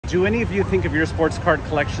Do any of you think of your sports card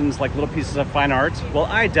collections like little pieces of fine art? Well,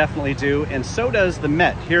 I definitely do, and so does the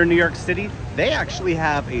Met here in New York City. They actually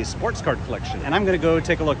have a sports card collection, and I'm gonna go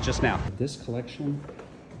take a look just now. This collection,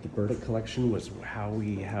 the Burdick collection, was how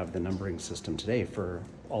we have the numbering system today for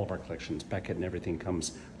all of our collections. Beckett and everything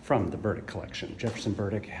comes from the Burdick collection. Jefferson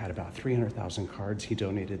Burdick had about 300,000 cards. He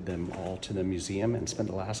donated them all to the museum and spent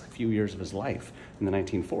the last few years of his life in the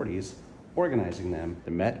 1940s organizing them.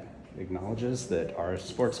 The Met acknowledges that our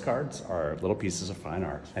sports cards are little pieces of fine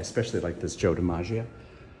art. I especially like this Joe DiMaggio.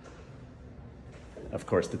 Of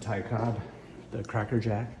course, the Ty Cobb, the Cracker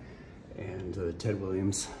Jack, and the Ted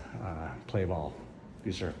Williams play ball.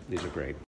 These are great.